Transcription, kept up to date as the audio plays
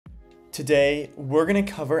Today, we're going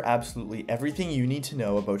to cover absolutely everything you need to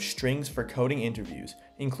know about strings for coding interviews,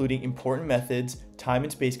 including important methods, time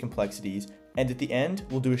and space complexities, and at the end,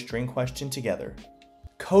 we'll do a string question together.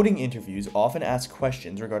 Coding interviews often ask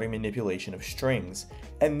questions regarding manipulation of strings,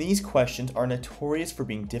 and these questions are notorious for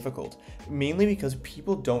being difficult, mainly because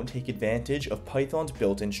people don't take advantage of Python's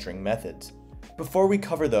built-in string methods. Before we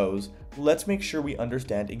cover those, let's make sure we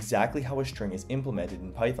understand exactly how a string is implemented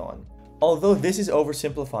in Python. Although this is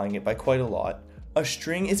oversimplifying it by quite a lot, a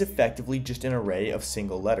string is effectively just an array of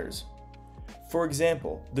single letters. For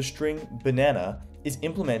example, the string banana is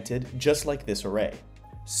implemented just like this array.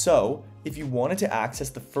 So, if you wanted to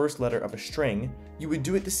access the first letter of a string, you would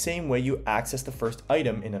do it the same way you access the first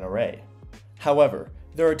item in an array. However,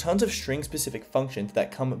 there are tons of string-specific functions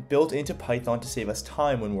that come built into Python to save us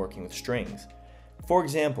time when working with strings. For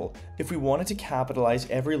example, if we wanted to capitalize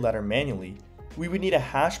every letter manually, we would need a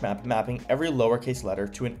hash map mapping every lowercase letter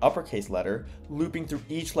to an uppercase letter, looping through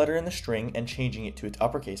each letter in the string and changing it to its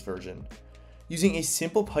uppercase version. Using a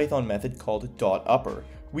simple Python method called .upper,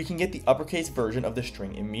 we can get the uppercase version of the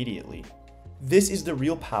string immediately. This is the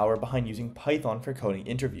real power behind using Python for coding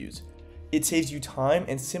interviews. It saves you time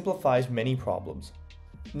and simplifies many problems.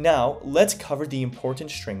 Now, let's cover the important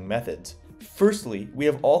string methods. Firstly, we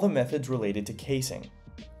have all the methods related to casing.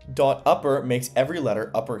 .upper makes every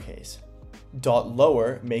letter uppercase.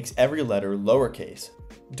 .lower makes every letter lowercase.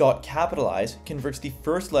 .capitalize converts the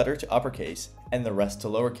first letter to uppercase and the rest to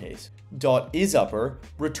lowercase. .isUpper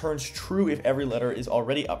returns true if every letter is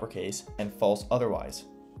already uppercase and false otherwise.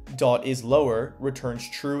 .isLower returns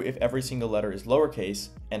true if every single letter is lowercase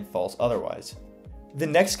and false otherwise. The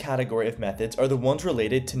next category of methods are the ones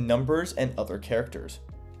related to numbers and other characters.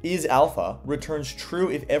 IsAlpha returns true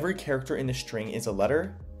if every character in the string is a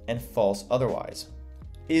letter and false otherwise.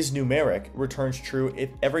 IsNumeric returns true if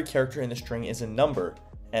every character in the string is a number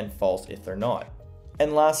and false if they're not.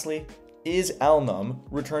 And lastly, IsAlnum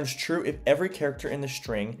returns true if every character in the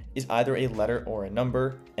string is either a letter or a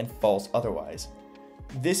number and false otherwise.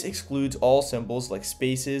 This excludes all symbols like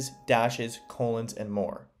spaces, dashes, colons, and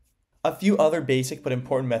more. A few other basic but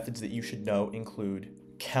important methods that you should know include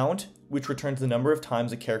count, which returns the number of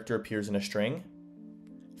times a character appears in a string,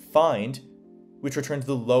 find, which returns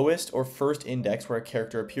the lowest or first index where a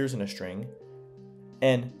character appears in a string,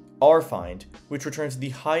 and rfind, which returns the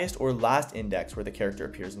highest or last index where the character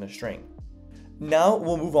appears in a string. Now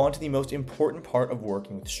we'll move on to the most important part of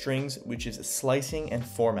working with strings, which is slicing and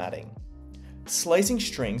formatting. Slicing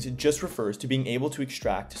strings just refers to being able to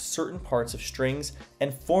extract certain parts of strings,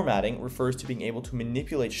 and formatting refers to being able to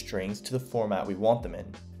manipulate strings to the format we want them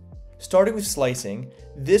in. Starting with slicing,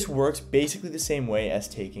 this works basically the same way as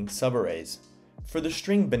taking subarrays. For the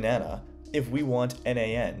string banana, if we want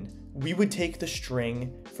NaN, we would take the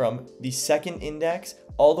string from the second index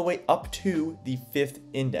all the way up to the fifth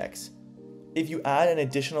index. If you add an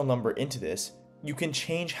additional number into this, you can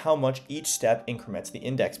change how much each step increments the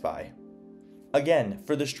index by. Again,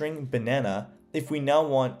 for the string banana, if we now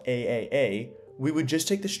want AAA, we would just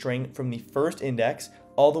take the string from the first index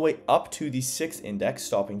all the way up to the sixth index,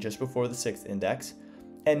 stopping just before the sixth index.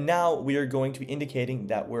 And now we are going to be indicating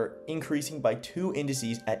that we're increasing by 2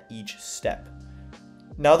 indices at each step.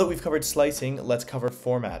 Now that we've covered slicing, let's cover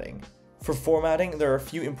formatting. For formatting, there are a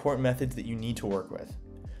few important methods that you need to work with.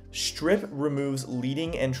 Strip removes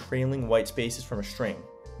leading and trailing white spaces from a string.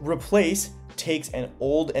 Replace takes an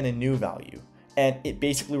old and a new value, and it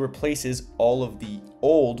basically replaces all of the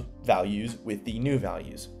old values with the new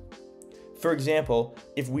values. For example,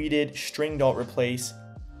 if we did string.replace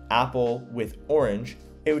apple with orange,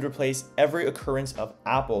 it would replace every occurrence of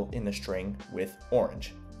apple in the string with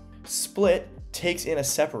orange. Split takes in a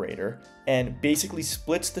separator and basically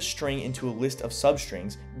splits the string into a list of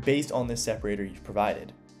substrings based on this separator you've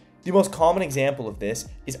provided. The most common example of this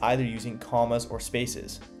is either using commas or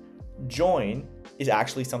spaces. Join is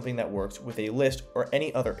actually something that works with a list or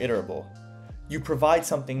any other iterable. You provide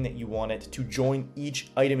something that you want it to join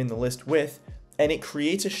each item in the list with, and it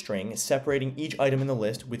creates a string separating each item in the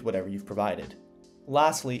list with whatever you've provided.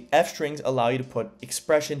 Lastly, f-strings allow you to put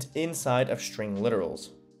expressions inside of string literals.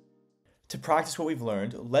 To practice what we've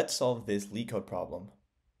learned, let's solve this LeetCode problem.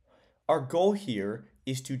 Our goal here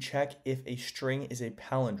is to check if a string is a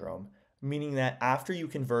palindrome, meaning that after you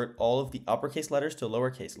convert all of the uppercase letters to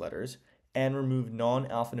lowercase letters and remove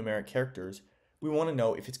non-alphanumeric characters, we want to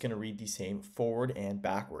know if it's going to read the same forward and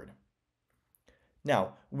backward.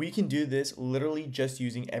 Now, we can do this literally just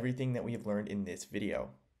using everything that we have learned in this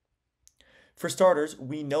video. For starters,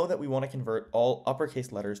 we know that we want to convert all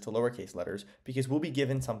uppercase letters to lowercase letters because we'll be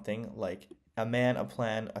given something like a man, a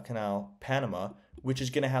plan, a canal, Panama, which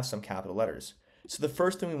is going to have some capital letters. So the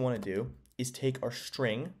first thing we want to do is take our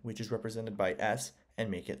string, which is represented by S, and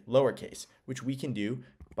make it lowercase, which we can do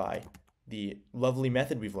by the lovely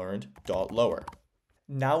method we've learned, dot lower.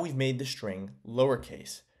 Now we've made the string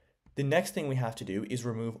lowercase. The next thing we have to do is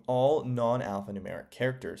remove all non-alphanumeric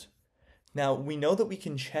characters. Now we know that we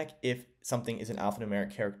can check if something is an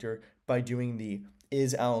alphanumeric character by doing the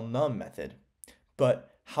isAlNum method,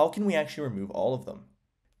 but how can we actually remove all of them?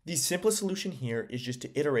 The simplest solution here is just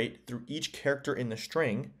to iterate through each character in the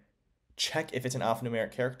string, check if it's an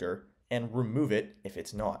alphanumeric character, and remove it if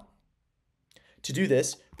it's not. To do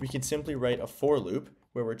this, we can simply write a for loop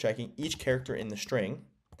where we're checking each character in the string,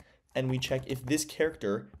 and we check if this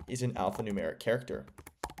character is an alphanumeric character.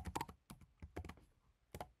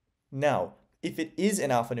 Now, if it is an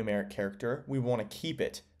alphanumeric character, we want to keep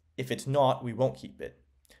it. If it's not, we won't keep it.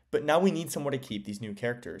 But now we need somewhere to keep these new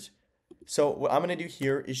characters. So what I'm going to do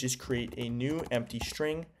here is just create a new empty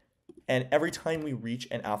string, and every time we reach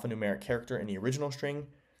an alphanumeric character in the original string,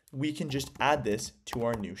 we can just add this to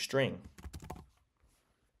our new string.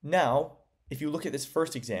 Now, if you look at this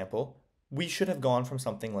first example, we should have gone from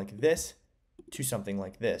something like this to something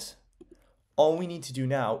like this. All we need to do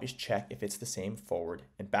now is check if it's the same forward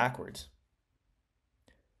and backwards.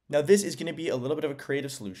 Now this is going to be a little bit of a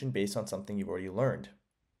creative solution based on something you've already learned.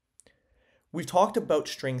 We've talked about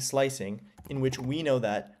string slicing, in which we know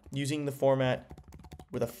that using the format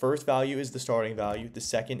where the first value is the starting value, the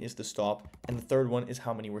second is the stop, and the third one is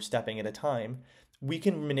how many we're stepping at a time, we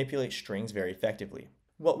can manipulate strings very effectively.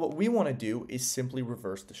 Well, what we want to do is simply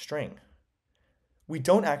reverse the string. We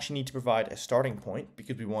don't actually need to provide a starting point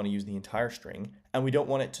because we want to use the entire string, and we don't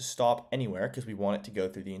want it to stop anywhere because we want it to go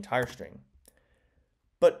through the entire string.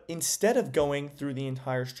 But instead of going through the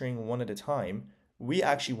entire string one at a time, we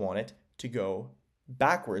actually want it to go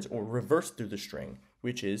backwards or reverse through the string,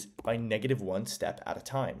 which is by -1 step at a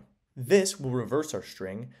time. This will reverse our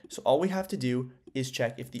string, so all we have to do is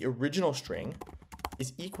check if the original string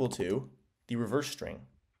is equal to the reverse string.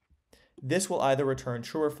 This will either return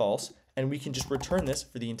true or false, and we can just return this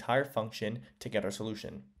for the entire function to get our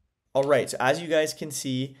solution. Alright, so as you guys can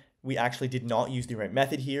see, we actually did not use the right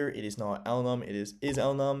method here. It is not alnum, it is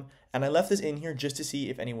isAlNum, and I left this in here just to see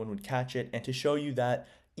if anyone would catch it and to show you that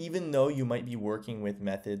even though you might be working with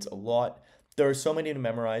methods a lot, there are so many to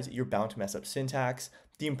memorize, you're bound to mess up syntax.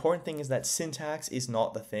 The important thing is that syntax is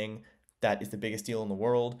not the thing that is the biggest deal in the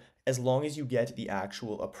world. As long as you get the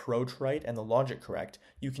actual approach right and the logic correct,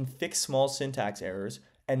 you can fix small syntax errors,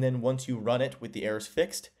 and then once you run it with the errors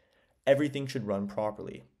fixed, everything should run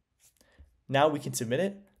properly. Now we can submit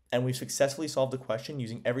it, and we've successfully solved the question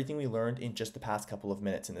using everything we learned in just the past couple of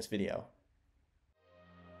minutes in this video.